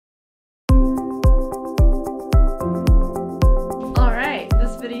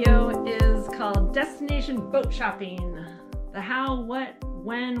destination boat shopping. The how, what,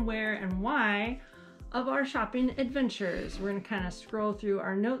 when, where, and why of our shopping adventures. We're going to kind of scroll through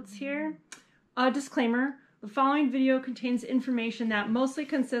our notes here. Disclaimer, the following video contains information that mostly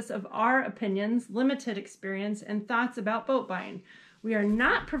consists of our opinions, limited experience, and thoughts about boat buying. We are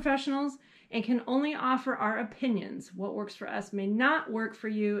not professionals and can only offer our opinions. What works for us may not work for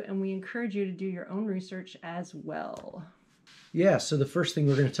you, and we encourage you to do your own research as well. Yeah, so the first thing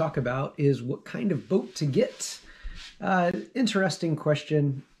we're going to talk about is what kind of boat to get. Interesting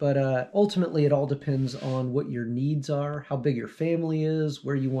question, but ultimately it all depends on what your needs are, how big your family is,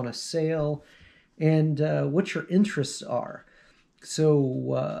 where you want to sail, and what your interests are.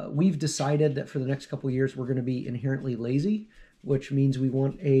 So we've decided that for the next couple of years we're going to be inherently lazy, which means we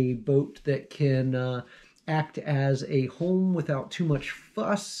want a boat that can act as a home without too much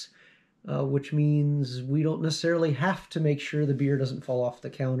fuss, which means we don't necessarily have to make sure the beer doesn't fall off the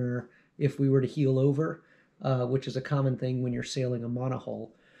counter if we were to heel over, which is a common thing when you're sailing a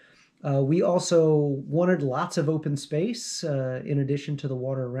monohull. We also wanted lots of open space in addition to the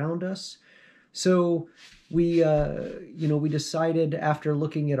water around us. So we decided after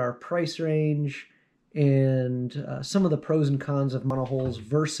looking at our price range and some of the pros and cons of monohulls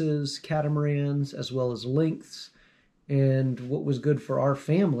versus catamarans, as well as lengths, and what was good for our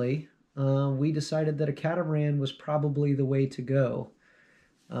family, we decided that a catamaran was probably the way to go.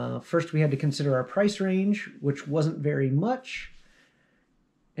 First, we had to consider our price range, which wasn't very much.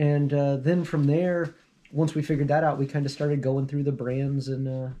 And then from there, once we figured that out, we kind of started going through the brands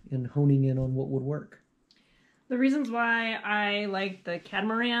and honing in on what would work. The reasons why I liked the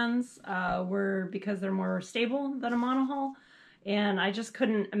catamarans were because they're more stable than a monohull. And I just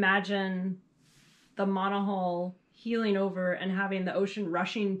couldn't imagine the monohull heeling over and having the ocean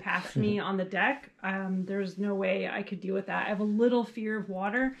rushing past me on the deck. There's no way I could deal with that. I have a little fear of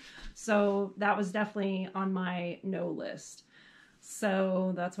water, so that was definitely on my no list.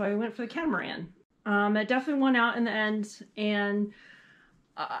 So that's why we went for the catamaran. It definitely won out in the end, and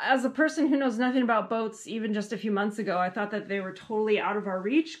as a person who knows nothing about boats, even just a few months ago, I thought that they were totally out of our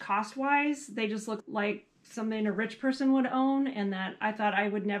reach cost-wise. They just looked like something a rich person would own, and that I thought I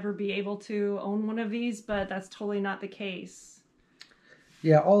would never be able to own one of these, but that's totally not the case.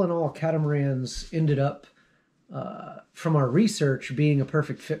 Yeah, all in all, catamarans ended up, from our research, being a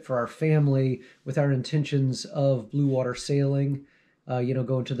perfect fit for our family with our intentions of blue water sailing,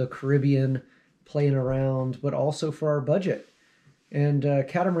 going to the Caribbean, playing around, but also for our budget. And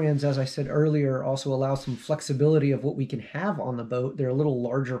catamarans, as I said earlier, also allow some flexibility of what we can have on the boat. They're a little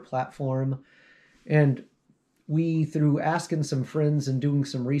larger platform, and we, through asking some friends and doing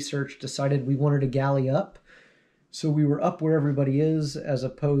some research, decided we wanted to galley up. So we were up where everybody is as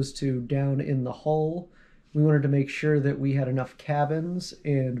opposed to down in the hull. We wanted to make sure that we had enough cabins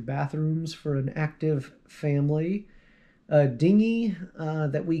and bathrooms for an active family. A dinghy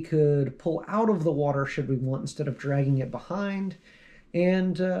that we could pull out of the water should we want instead of dragging it behind.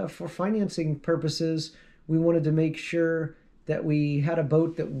 And for financing purposes, we wanted to make sure that we had a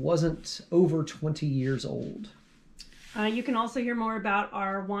boat that wasn't over 20 years old. You can also hear more about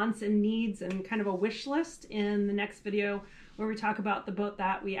our wants and needs and kind of a wish list in the next video where we talk about the boat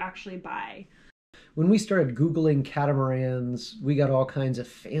that we actually buy. When we started Googling catamarans, we got all kinds of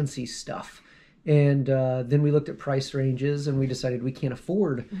fancy stuff. And then we looked at price ranges and we decided we can't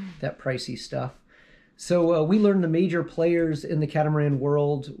afford that pricey stuff. So we learned the major players in the catamaran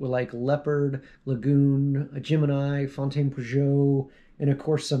world were like Leopard, Lagoon, Gemini, Fountaine Pajot, and of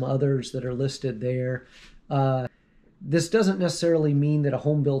course some others that are listed there. This doesn't necessarily mean that a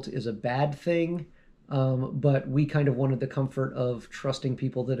home built is a bad thing, but we kind of wanted the comfort of trusting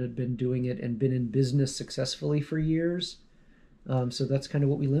people that had been doing it and been in business successfully for years. So that's kind of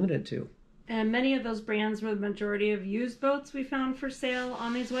what we limited to. And many of those brands were the majority of used boats we found for sale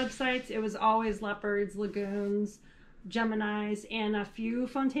on these websites. It was always Leopards, Lagoons, Geminis, and a few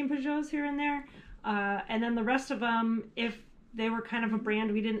Fountaine Pajots here and there. And then the rest of them, if they were kind of a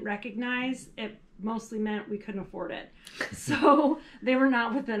brand we didn't recognize, it mostly meant we couldn't afford it. So they were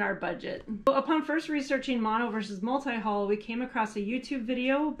not within our budget. Upon first researching mono versus multi-hull, we came across a YouTube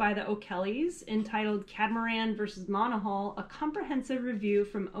video by the O'Kellys entitled Catamaran versus Monohull, a comprehensive review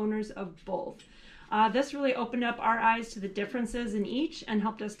from owners of both. This really opened up our eyes to the differences in each and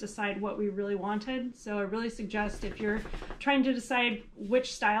helped us decide what we really wanted. So I really suggest if you're trying to decide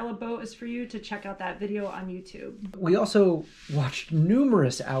which style of boat is for you to check out that video on YouTube. We also watched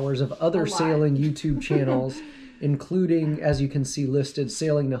numerous hours of other sailing YouTube channels, including, as you can see listed,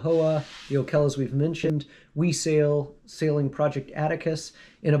 Sailing Nahoa, the O'Kellys we've mentioned, We Sail, Sailing Project Atticus,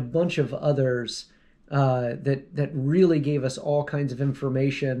 and a bunch of others that really gave us all kinds of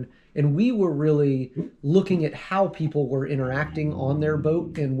information. And we were really looking at how people were interacting on their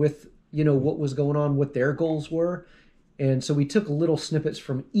boat and with, what was going on, what their goals were. And so we took little snippets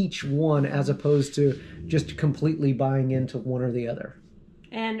from each one as opposed to just completely buying into one or the other.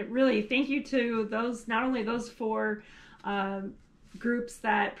 And really, thank you to those, not only those four groups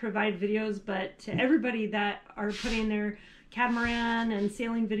that provide videos, but to everybody that are putting their catamaran and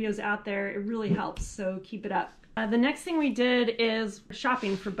sailing videos out there. It really helps, so keep it up. The next thing we did is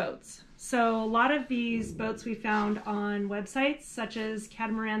shopping for boats. So a lot of these boats we found on websites such as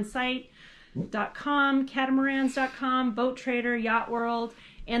catamaran.com, catamarans.com, Boat Trader, Yacht World,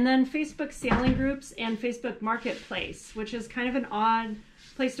 and then Facebook sailing groups and Facebook Marketplace, which is kind of an odd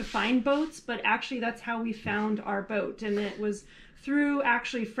place to find boats, but actually that's how we found our boat. And it was through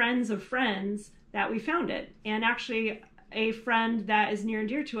actually friends of friends that we found it. And actually a friend that is near and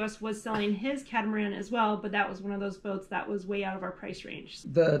dear to us was selling his catamaran as well, but that was one of those boats that was way out of our price range.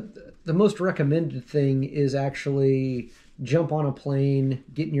 The most recommended thing is actually jump on a plane,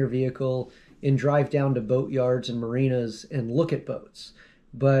 get in your vehicle, and drive down to boat yards and marinas and look at boats.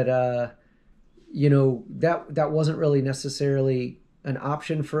 But that wasn't really necessarily an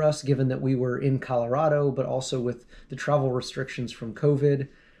option for us, given that we were in Colorado, but also with the travel restrictions from COVID.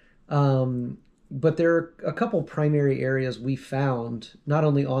 But there are a couple primary areas we found, not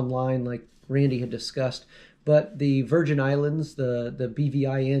only online, like Randy had discussed, but the Virgin Islands, the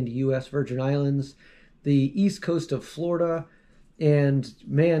BVI and U.S. Virgin Islands, the east coast of Florida, and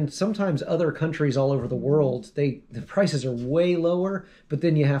man, sometimes other countries all over the world, the prices are way lower, but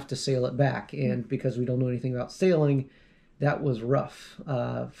then you have to sail it back. And because we don't know anything about sailing, that was rough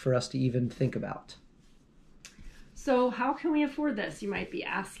for us to even think about. So how can we afford this, you might be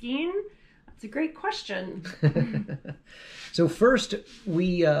asking? It's a great question. So first,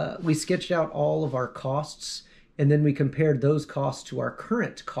 we sketched out all of our costs, and then we compared those costs to our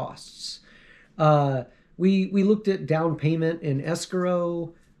current costs. We looked at down payment and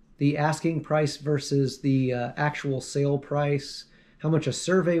escrow, the asking price versus the actual sale price, how much a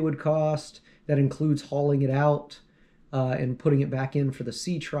survey would cost. That includes hauling it out and putting it back in for the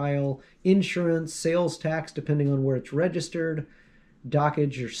sea trial, insurance, sales tax, depending on where it's registered,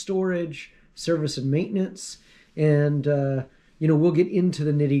 dockage or storage, service and maintenance, and we'll get into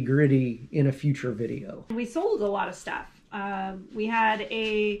the nitty gritty in a future video. We sold a lot of stuff. We had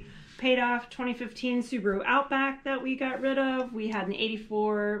a paid off 2015 Subaru Outback that we got rid of. We had an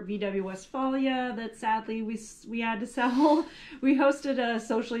 84 VW Westfalia that sadly we had to sell. We hosted a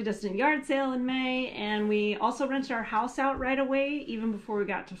socially distant yard sale in May, and we also rented our house out right away even before we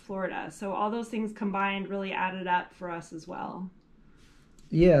got to Florida. So all those things combined really added up for us as well.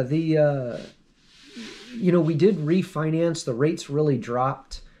 Yeah, we did refinance. The rates really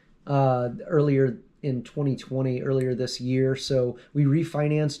dropped earlier in 2020, earlier this year. So we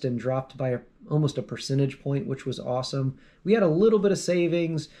refinanced and dropped by almost a percentage point, which was awesome. We had a little bit of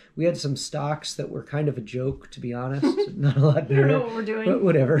savings. We had some stocks that were kind of a joke, to be honest. Not a lot there. I don't know what we're doing. But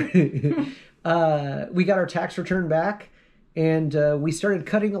whatever. We got our tax return back, and we started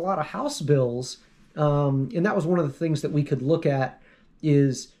cutting a lot of house bills. And that was one of the things that we could look at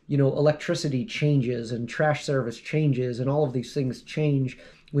is, electricity changes and trash service changes, and all of these things change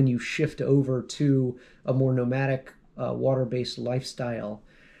when you shift over to a more nomadic, water-based lifestyle.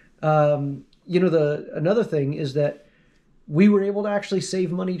 Another thing is that we were able to actually save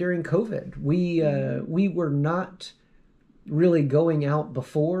money during COVID. We were not really going out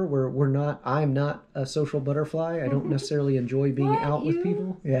before. I'm not a social butterfly. I don't necessarily enjoy being out with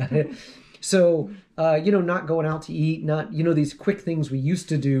people. Yeah. So, not going out to eat, not, these quick things we used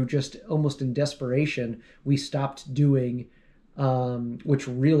to do just almost in desperation, we stopped doing, which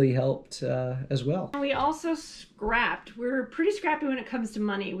really helped as well. We also scrapped. We're pretty scrappy when it comes to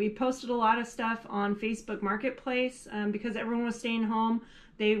money. We posted a lot of stuff on Facebook Marketplace because everyone was staying home.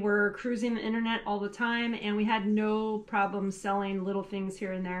 They were cruising the internet all the time, and we had no problem selling little things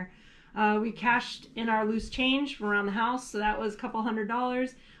here and there. We cashed in our loose change from around the house, so that was a couple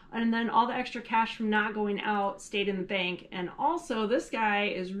 $100. And then all the extra cash from not going out stayed in the bank. And also, this guy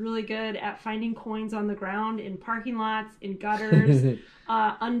is really good at finding coins on the ground in parking lots, in gutters,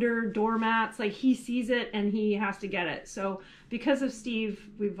 under doormats. Like, he sees it and he has to get it. So because of Steve,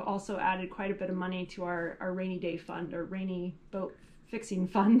 we've also added quite a bit of money to our rainy day fund, or rainy boat fixing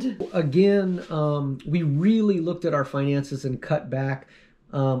fund. Again, we really looked at our finances and cut back.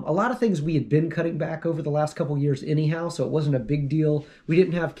 A lot of things we had been cutting back over the last couple of years anyhow, so it wasn't a big deal. We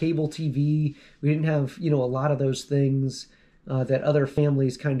didn't have cable TV. We didn't have, a lot of those things that other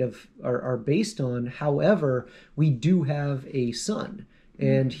families kind of are based on. However, we do have a son,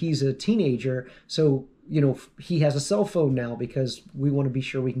 and he's a teenager. So, he has a cell phone now because we want to be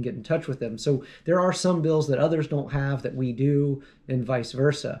sure we can get in touch with him. So there are some bills that others don't have that we do, and vice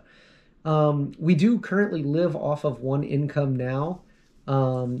versa. We do currently live off of one income now.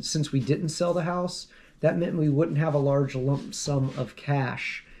 Since we didn't sell the house, that meant we wouldn't have a large lump sum of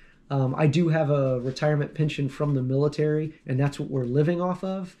cash. I do have a retirement pension from the military, and that's what we're living off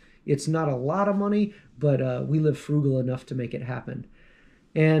of. It's not a lot of money, but we live frugal enough to make it happen.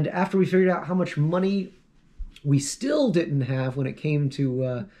 And after we figured out how much money we still didn't have when it came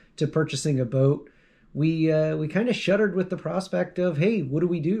to purchasing a boat, we kind of shuddered with the prospect of, hey, what do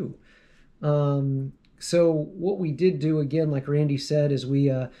we do? So what we did do, again, like Randy said, is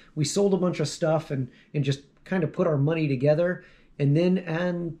we sold a bunch of stuff and just kind of put our money together. And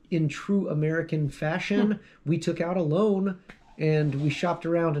then, in true American fashion, we took out a loan and we shopped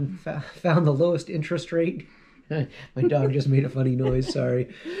around and found the lowest interest rate. My dog just made a funny noise,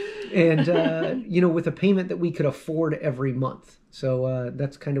 sorry. And, with a payment that we could afford every month. So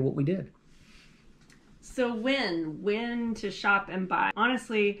that's kind of what we did. So when to shop and buy?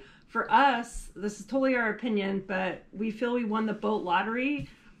 Honestly, for us, this is totally our opinion, but we feel we won the boat lottery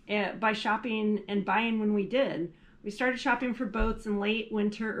by shopping and buying when we did. We started shopping for boats in late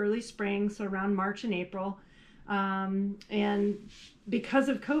winter, early spring, so around March and April. And because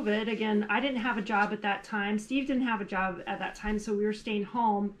of COVID, again, I didn't have a job at that time. Steve didn't have a job at that time, so we were staying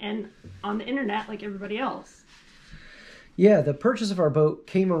home and on the internet like everybody else. Yeah, the purchase of our boat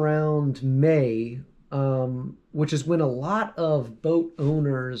came around May, which is when a lot of boat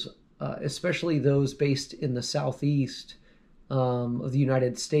owners, especially those based in the southeast of the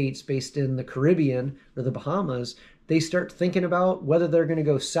United States, based in the Caribbean or the Bahamas, they start thinking about whether they're going to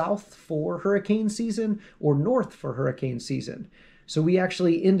go south for hurricane season or north for hurricane season. So we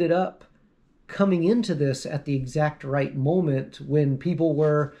actually ended up coming into this at the exact right moment when people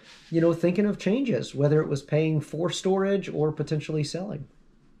were, thinking of changes, whether it was paying for storage or potentially selling.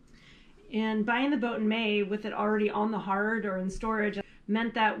 And buying the boat in May with it already on the hard or in storage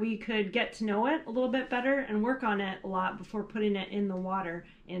meant that we could get to know it a little bit better and work on it a lot before putting it in the water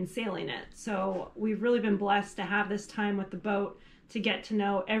and sailing it. So we've really been blessed to have this time with the boat to get to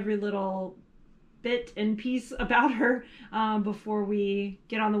know every little bit and piece about her before we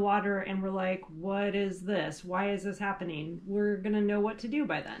get on the water and we're like, what is this? Why is this happening? We're going to know what to do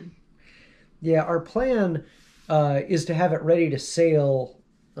by then. Yeah, our plan is to have it ready to sail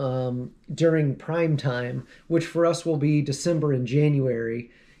during prime time, which for us will be December and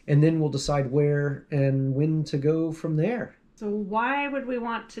January, and then we'll decide where and when to go from there. So why would we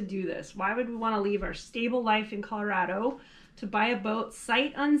want to do this? Why would we want to leave our stable life in Colorado to buy a boat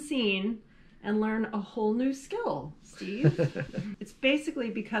sight unseen and learn a whole new skill, Steve? It's basically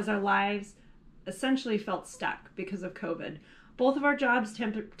because our lives essentially felt stuck because of COVID. Both of our jobs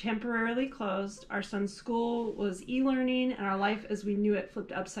temporarily closed. Our son's school was e-learning, and our life as we knew it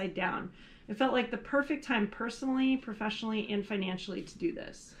flipped upside down. It felt like the perfect time personally, professionally, and financially to do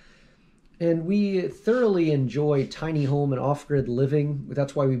this. And we thoroughly enjoy tiny home and off-grid living.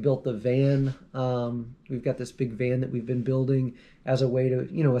 That's why we built the van. We've got this big van that we've been building as a way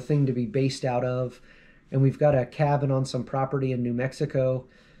to, a thing to be based out of. And we've got a cabin on some property in New Mexico.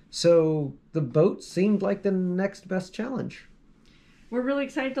 So the boat seemed like the next best challenge. We're really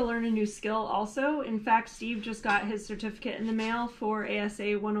excited to learn a new skill also. In fact, Steve just got his certificate in the mail for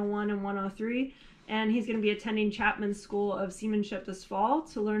ASA 101 and 103, and he's going to be attending Chapman School of Seamanship this fall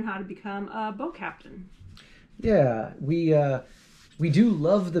to learn how to become a boat captain. Yeah, we do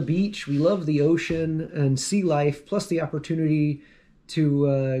love the beach, we love the ocean and sea life, plus the opportunity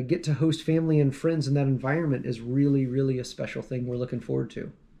to get to host family and friends in that environment is really, really a special thing we're looking forward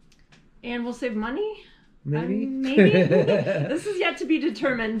to. And we'll save money? Maybe. Maybe. This is yet to be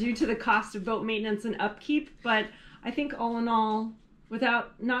determined due to the cost of boat maintenance and upkeep, but I think all in all,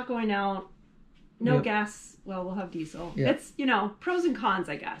 without not going out, no gas, well, we'll have diesel. Yeah. It's, pros and cons,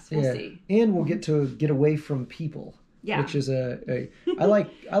 I guess. We'll see. And we'll get to get away from people. Yeah. Which is I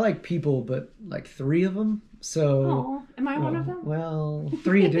like people, but like 3 of them. So. Oh, am I one of them? Well,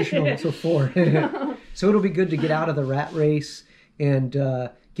 3 additional, so 4. So it'll be good to get out of the rat race and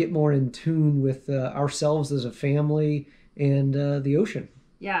get more in tune with ourselves as a family and the ocean.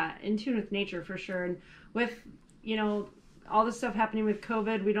 Yeah, in tune with nature for sure. And with, all this stuff happening with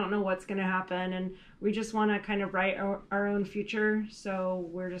COVID, we don't know what's going to happen, and we just want to kind of write our own future. So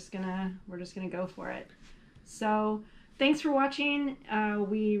we're just gonna go for it. So thanks for watching.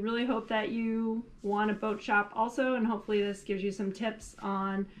 We really hope that you want a boat shop also, and hopefully this gives you some tips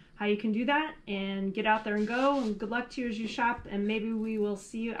on how you can do that and get out there and go. And good luck to you as you shop, and maybe we will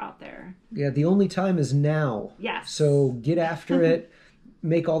see you out there. Yeah, the only time is now. Yes. So get after it.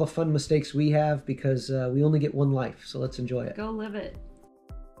 make all the fun mistakes we have, because we only get one life. So let's enjoy it. Go live it.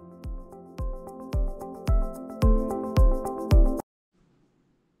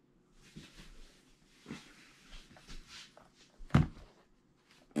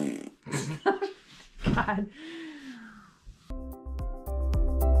 God.